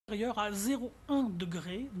à 0,1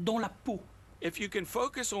 degré dans la peau. If you can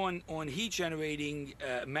focus on heat generating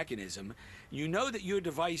mechanism, you know that your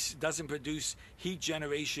device doesn't produce heat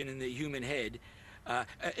generation in the human head.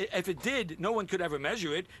 If it did, no one could ever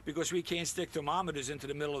measure it because we can't stick thermometers into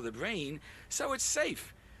the middle of the brain, so it's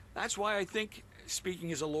safe. That's why I think,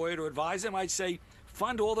 speaking as a lawyer to advise them, I'd say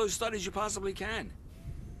fund all those studies you possibly can.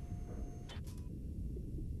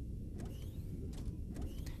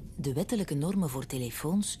 De wettelijke normen voor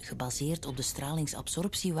telefoons, gebaseerd op de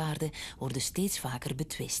stralingsabsorptiewaarde, worden steeds vaker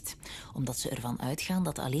betwist, omdat ze ervan uitgaan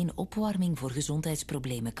dat alleen opwarming voor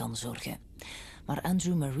gezondheidsproblemen kan zorgen. Maar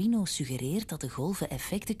Andrew Marino suggereert dat de golven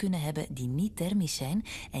effecten kunnen hebben die niet thermisch zijn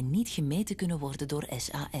en niet gemeten kunnen worden door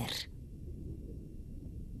SAR.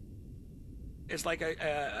 It's like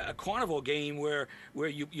a carnival game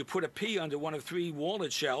where you put a pea under one of 3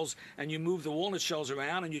 walnut shells and you move the walnut shells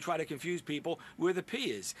around and you try to confuse people where the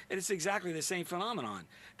pea is. And it's exactly the same phenomenon.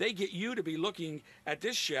 They get you to be looking at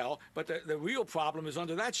this shell, but the real problem is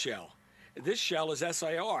under that shell. This shell is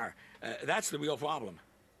SIR. That's the real problem.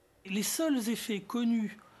 Les seuls effets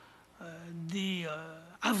connus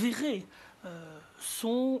avérés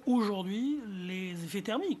sont aujourd'hui les effets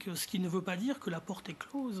thermiques, ce qui ne veut pas dire que la porte est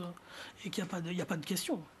close et qu'il n'y a pas de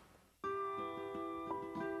question.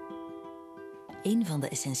 Een van de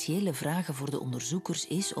essentiële vragen voor de onderzoekers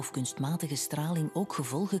is of kunstmatige straling ook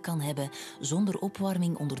gevolgen kan hebben zonder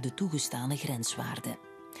opwarming onder de toegestane grenswaarden.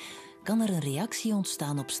 Kan er een reactie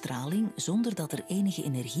ontstaan op straling zonder dat er enige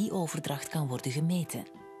energieoverdracht kan worden gemeten?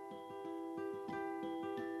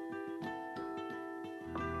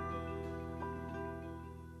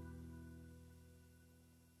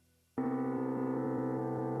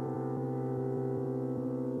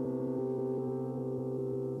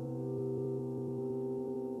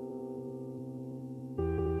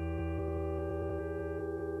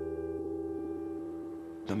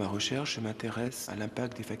 Dans ma recherche, je m'intéresse à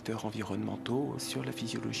l'impact des facteurs environnementaux sur la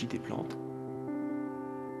physiologie des plantes.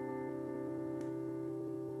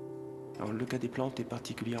 Alors, le cas des plantes est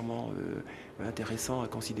particulièrement intéressant à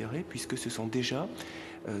considérer puisque ce sont déjà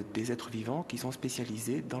des êtres vivants qui sont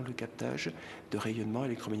spécialisés dans le captage de rayonnements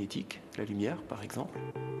électromagnétiques, la lumière par exemple.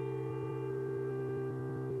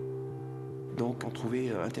 Donc on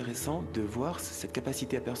trouvait intéressant de voir cette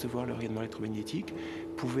capacité à percevoir le rayonnement électromagnétique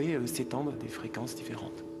pouvait s'étendre à des fréquences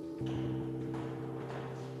différentes.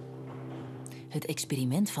 Het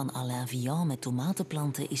experiment van Alain Vian met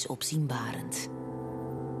tomatenplanten is opzienbarend.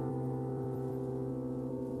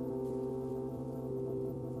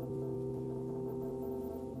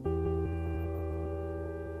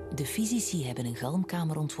 De fysici hebben een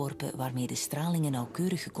galmkamer ontworpen waarmee de stralingen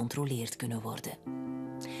nauwkeurig gecontroleerd kunnen worden.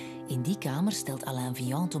 In die kamer stelt Alain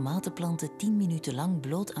Vian tomatenplanten 10 minuten lang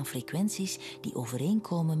bloot aan frequenties die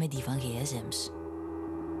overeenkomen met die van gsm's.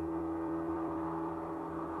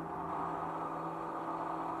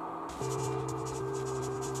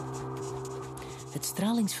 Het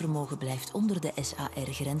stralingsvermogen blijft onder de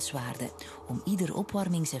SAR-grenswaarde om ieder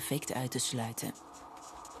opwarmingseffect uit te sluiten.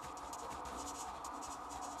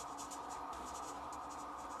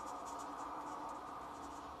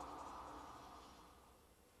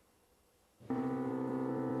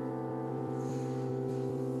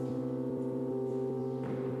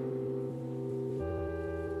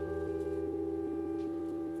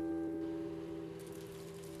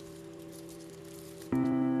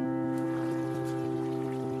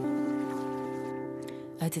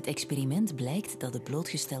 Uit het experiment blijkt dat de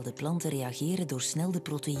blootgestelde planten reageren door snel de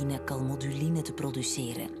proteïne calmoduline te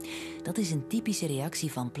produceren. Dat is een typische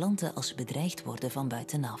reactie van planten als ze bedreigd worden van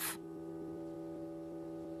buitenaf.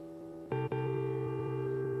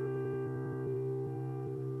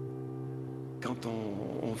 Quand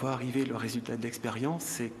on voit arriver le résultat de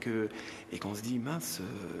l'expérience, et qu'on se dit mince,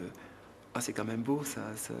 c'est quand même beau,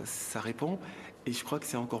 ça répond. Et je crois que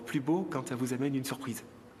c'est encore plus beau quand ça vous amène une surprise.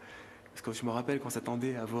 Parce que je me rappelle qu'on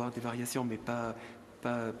s'attendait à avoir des variations, mais pas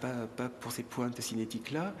pour ces pointes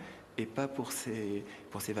cinétiques-là, et pas pour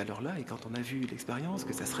ces valeurs-là. Et quand on a vu l'expérience,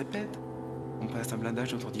 que ça se répète, on passe un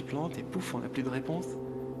blindage autour des plantes, et pouf, on n'a plus de réponse.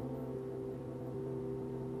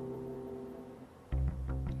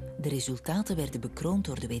 De resultaten werden bekroond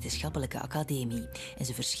door de Wetenschappelijke Academie en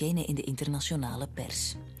ze verschenen in de internationale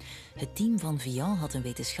pers. Het team van Vian had een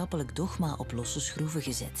wetenschappelijk dogma op losse schroeven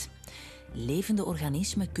gezet. Levende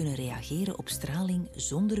organismen kunnen reageren op straling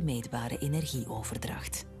zonder meetbare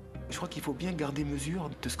energieoverdracht. Je crois qu'il faut bien garder mesure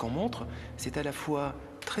de ce qu'on montre. C'est à la fois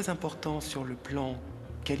très important sur le plan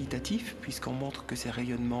qualitatif, puisqu'on montre que ces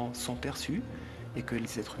rayonnements sont perçus et que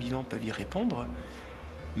les êtres vivants peuvent y répondre.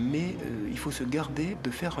 Mais il faut se garder de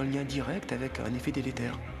faire un lien direct avec un effet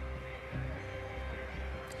délétère.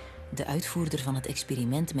 De uitvoerder van het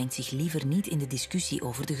experiment mengt zich liever niet in de discussie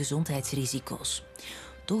over de gezondheidsrisico's.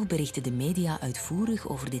 Toch berichten de media uitvoerig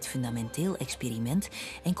over dit fundamenteel experiment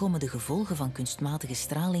en komen de gevolgen van kunstmatige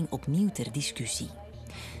straling opnieuw ter discussie.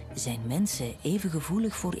 Zijn mensen even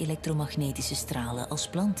gevoelig voor elektromagnetische stralen als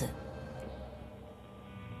planten?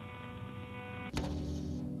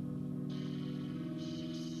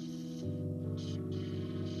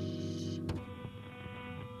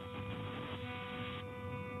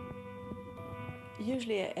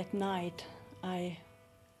 Usually at night I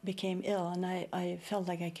became ill and I felt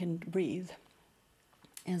like I couldn't breathe.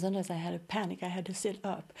 And sometimes I had a panic, I had to sit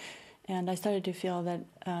up. And I started to feel that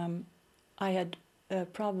I had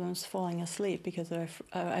problems falling asleep because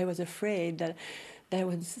I was afraid that I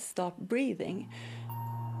would stop breathing.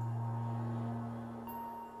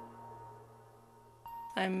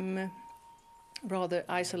 I'm rather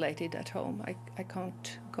isolated at home. I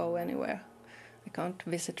can't go anywhere. I can't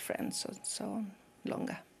visit friends and so on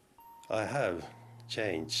longer. I have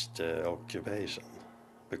changed occupation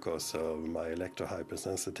because of my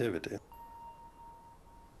electrohypersensitivity.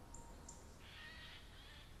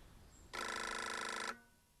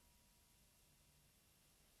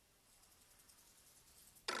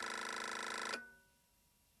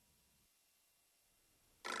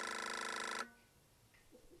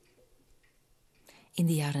 In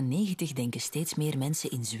de jaren 90 denken steeds meer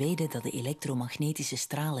mensen in Zweden dat de elektromagnetische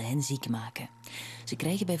stralen hen ziek maken. Ze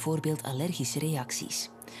krijgen bijvoorbeeld allergische reacties.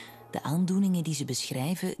 De aandoeningen die ze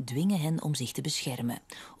beschrijven dwingen hen om zich te beschermen,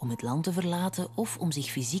 om het land te verlaten of om zich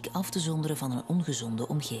fysiek af te zonderen van een ongezonde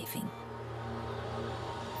omgeving.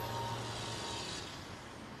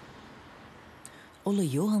 Olle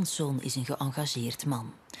Johansson is een geëngageerd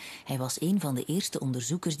man. Hij was een van de eerste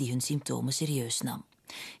onderzoekers die hun symptomen serieus nam.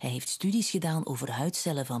 Hij heeft studies gedaan over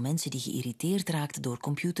huidcellen van mensen die geïrriteerd raakten door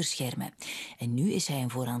computerschermen. En nu is hij een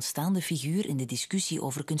vooraanstaande figuur in de discussie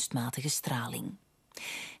over kunstmatige straling.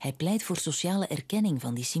 Hij pleit voor sociale erkenning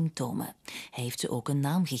van die symptomen. Hij heeft ze ook een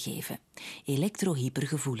naam gegeven: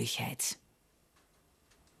 elektrohypergevoeligheid.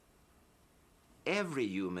 Every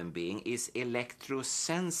human being is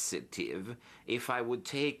electrosensitive. If I would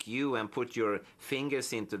take you and put your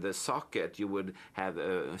fingers into the socket, you would have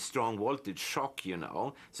a strong voltage shock, you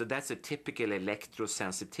know. So that's a typical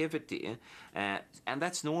electrosensitivity. And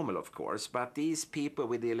that's normal, of course. But these people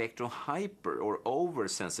with the electrohyper or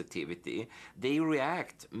oversensitivity, they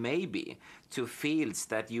react maybe to fields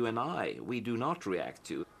that you and we do not react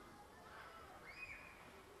to.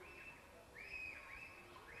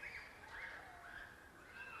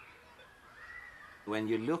 When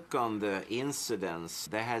you look on the incidence,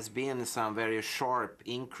 there has been some very sharp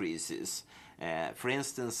increases. For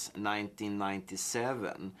instance,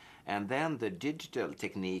 1997, and then the digital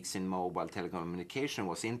techniques in mobile telecommunication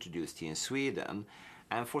was introduced here in Sweden.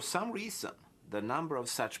 And for some reason, the number of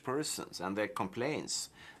such persons and their complaints,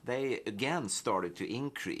 they again started to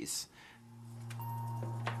increase.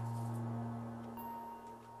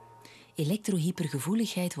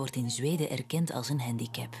 Elektrohypergevoeligheid wordt in Zweden erkend als een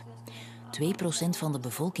handicap. 2% van de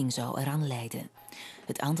bevolking zou eraan lijden.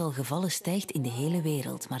 Het aantal gevallen stijgt in de hele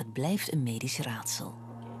wereld, maar het blijft een medisch raadsel.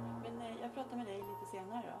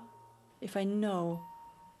 If I know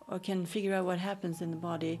or can figure out what happens in the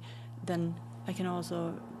body, then I can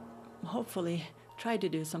also hopefully try to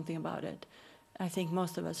do something about it. I think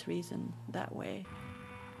most of us reason that way.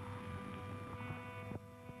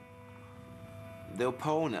 The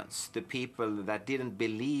opponents, the people that didn't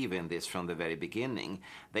believe in this from the very beginning,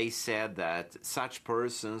 they said that such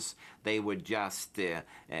persons, they were just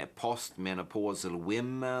postmenopausal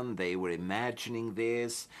women, they were imagining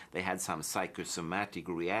this, they had some psychosomatic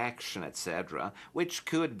reaction, etc., which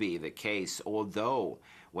could be the case, although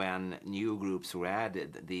when new groups were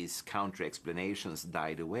added, these counter-explanations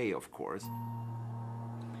died away, of course.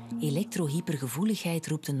 Elektrohypergevoeligheid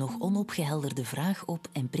roept een nog onopgehelderde vraag op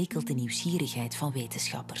en prikkelt de nieuwsgierigheid van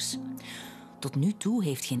wetenschappers. Tot nu toe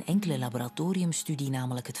heeft geen enkele laboratoriumstudie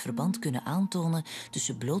namelijk het verband kunnen aantonen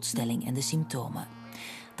tussen blootstelling en de symptomen.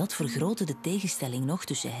 Dat vergrootte de tegenstelling nog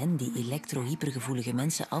tussen hen die elektrohypergevoelige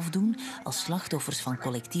mensen afdoen als slachtoffers van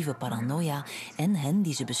collectieve paranoia en hen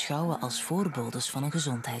die ze beschouwen als voorbodes van een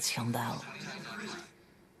gezondheidsschandaal.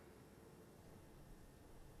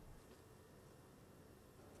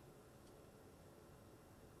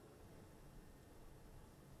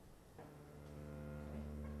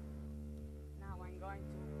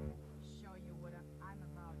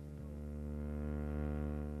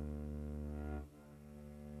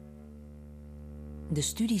 De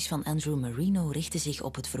studies van Andrew Marino richten zich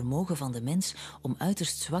op het vermogen van de mens om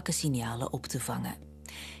uiterst zwakke signalen op te vangen.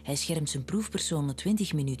 Hij schermt zijn proefpersonen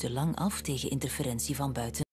 20 minuten lang af tegen interferentie van buiten.